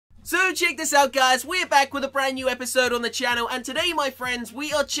So check this out guys, we're back with a brand new episode on the channel, and today my friends,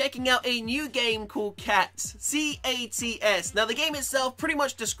 we are checking out a new game called C.A.T.S. C-A-T-S. Now the game itself pretty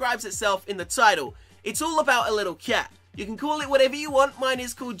much describes itself in the title. It's all about a little cat. You can call it whatever you want. Mine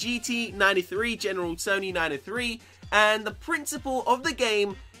is called GT93, General Tony 93, and the principle of the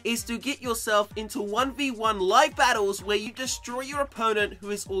game is to get yourself into 1v1 live battles where you destroy your opponent who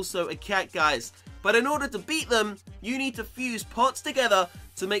is also a cat, guys. But in order to beat them, you need to fuse parts together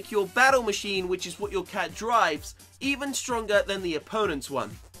to make your battle machine, which is what your cat drives, even stronger than the opponent's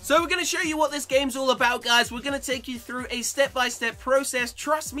one. So we're going to show you what this game's all about, guys. We're going to take you through a step-by-step process.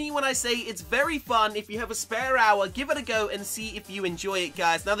 Trust me when I say it's very fun. If you have a spare hour, give it a go and see if you enjoy it,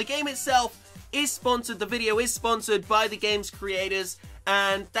 guys. Now the game itself is sponsored, the video is sponsored by the game's creators,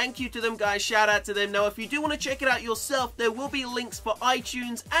 and thank you to them, guys. Shout out to them. Now if you do want to check it out yourself, there will be links for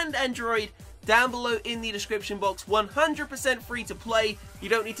iTunes and Android down below in the description box. 100% free to play. You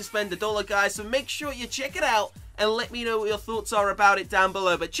don't need to spend $1, guys, so make sure you check it out and let me know what your thoughts are about it down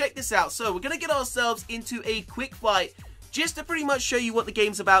below. But check this out. So we're going to get ourselves into a quick fight just to pretty much show you what the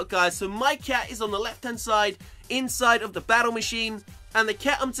game's about, guys. So my cat is on the left hand side inside of the battle machine, and the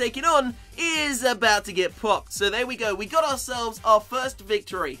cat I'm taking on is about to get popped. So there we go, we got ourselves our first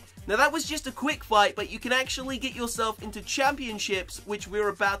victory. Now that was just a quick fight, but you can actually get yourself into championships, which we're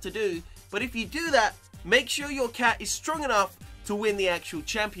about to do. But if you do that, make sure your cat is strong enough to win the actual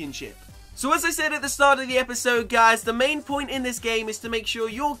championship. So as I said at the start of the episode, guys, the main point in this game is to make sure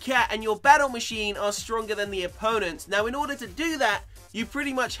your cat and your battle machine are stronger than the opponents. Now in order to do that, you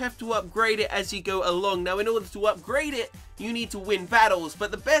pretty much have to upgrade it as you go along. Now in order to upgrade it, you need to win battles.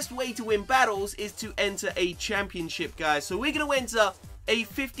 But the best way to win battles is to enter a championship, guys. So we're going to enter a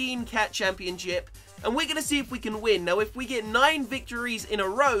 15 cat championship, and we're going to see if we can win. Now if we get 9 victories in a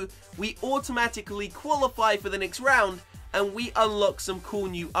row, we automatically qualify for the next round, and we unlock some cool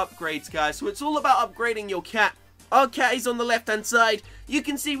new upgrades, guys. So it's all about upgrading your cat. Our cat is on the left hand side. You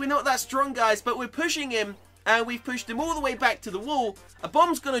can see we're not that strong, guys, but we're pushing him, and we've pushed him all the way back to the wall. A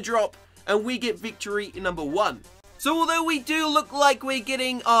bomb's going to drop, and we get victory number 1. So although we do look like we're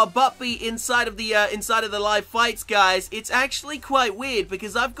getting our butt beat inside of the live fights, guys, it's actually quite weird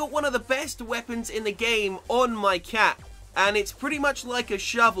because I've got one of the best weapons in the game on my cat, and it's pretty much like a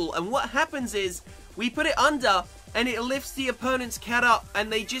shovel. And what happens is we put it under, and it lifts the opponent's cat up,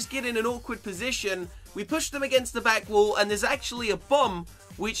 and they just get in an awkward position. We push them against the back wall, and there's actually a bomb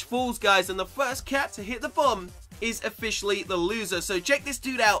which falls, guys, and the first cat to hit the bomb is officially the loser. So check this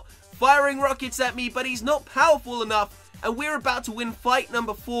dude out, firing rockets at me, but he's not powerful enough, and we're about to win fight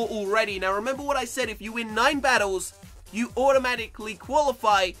number 4 already. Now remember what I said, if you win 9 battles, you automatically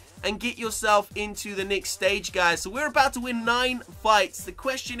qualify and get yourself into the next stage, guys. So we're about to win 9 fights. The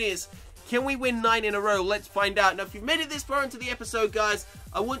question is, can we win 9 in a row? Let's find out. Now if you've made it this far into the episode, guys,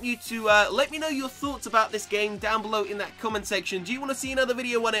 I want you to let me know your thoughts about this game down below in that comment section. Do you want to see another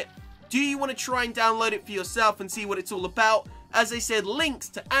video on it? Do you want to try and download it for yourself and see what it's all about? As I said, links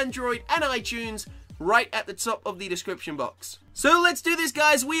to Android and iTunes right at the top of the description box. So let's do this,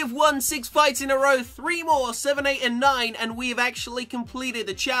 guys. We have won 6 fights in a row, 3 more, 7, 8, and 9, and we have actually completed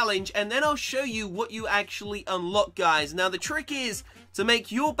the challenge, and then I'll show you what you actually unlock, guys. Now the trick is to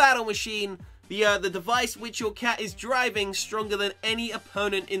make your battle machine, the device which your cat is driving, stronger than any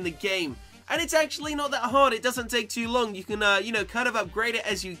opponent in the game. And it's actually not that hard. It doesn't take too long. You can, you know, kind of upgrade it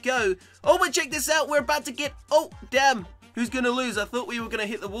as you go. Oh, but check this out. We're about to get... Oh, damn. Who's going to lose? I thought we were going to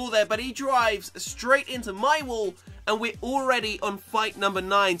hit the wall there, but he drives straight into my wall, and we're already on fight number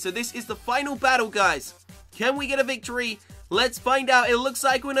 9. So this is the final battle, guys. Can we get a victory? Let's find out. It looks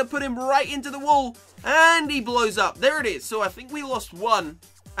like we're going to put him right into the wall, and he blows up. There it is. So I think we lost 1,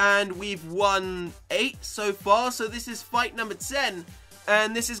 and we've won 8 so far. So this is fight number 10.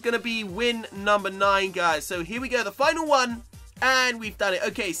 And this is going to be win number 9, guys. So here we go, the final one, and we've done it.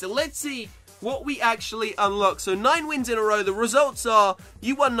 Okay, so let's see what we actually unlock. So 9 wins in a row. The results are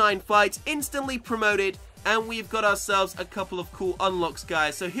you won 9 fights, instantly promoted, and we've got ourselves a couple of cool unlocks,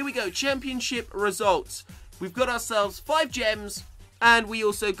 guys. So here we go, championship results. We've got ourselves 5 gems, and we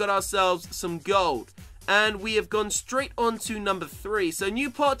also got ourselves some gold. And we have gone straight on to number 3. So new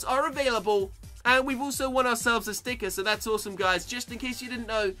pots are available. And we've also won ourselves a sticker, so that's awesome, guys. Just in case you didn't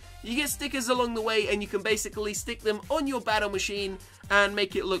know, you get stickers along the way, and you can basically stick them on your battle machine and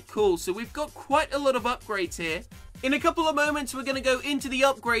make it look cool. So we've got quite a lot of upgrades here. In a couple of moments, we're going to go into the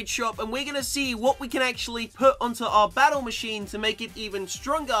upgrade shop, and we're going to see what we can actually put onto our battle machine to make it even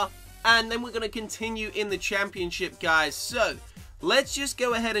stronger. And then we're going to continue in the championship, guys. So let's just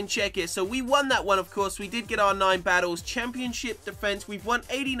go ahead and check it. So we won that one, of course. We did get our 9 battles. Championship defense. We've won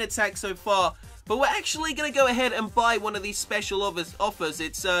 18 attacks so far. But we're actually going to go ahead and buy one of these special offers.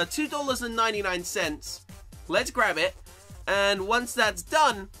 It's $2.99. Let's grab it. And once that's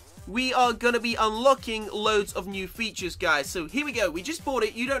done, we are going to be unlocking loads of new features, guys. So here we go. We just bought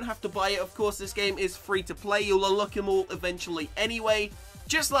it. You don't have to buy it. Of course, this game is free to play. You'll unlock them all eventually anyway.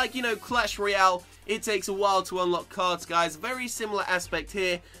 Just like, you know, Clash Royale, it takes a while to unlock cards, guys. Very similar aspect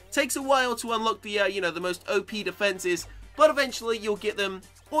here. Takes a while to unlock the, you know, the most OP defenses, but eventually you'll get them,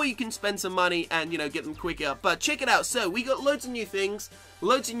 or you can spend some money and, you know, get them quicker. But check it out. So we got loads of new things,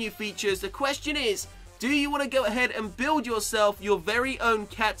 loads of new features. The question is, do you want to go ahead and build yourself your very own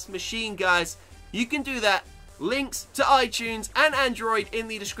C.A.T.S machine, guys? You can do that. Links to iTunes and Android in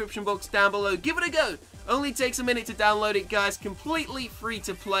the description box down below. Give it a go. Only takes a minute to download it, guys. Completely free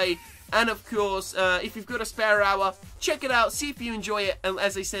to play. And of course, if you've got a spare hour, check it out, see if you enjoy it, and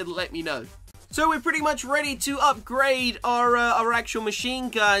as I said, let me know. So we're pretty much ready to upgrade our actual machine,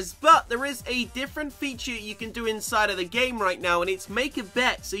 guys, but there is a different feature you can do inside of the game right now, and it's make a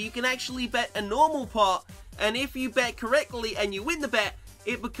bet. So you can actually bet a normal part, and if you bet correctly and you win the bet,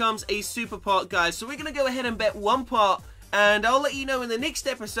 it becomes a super part, guys. So we're going to go ahead and bet one part, and I'll let you know in the next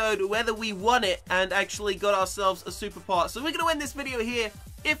episode whether we won it and actually got ourselves a super part. So we're going to end this video here.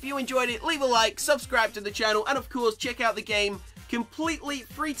 If you enjoyed it, leave a like, subscribe to the channel, and of course, check out the game. Completely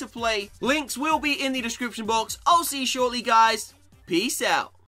free to play. Links will be in the description box. I'll see you shortly, guys. Peace out.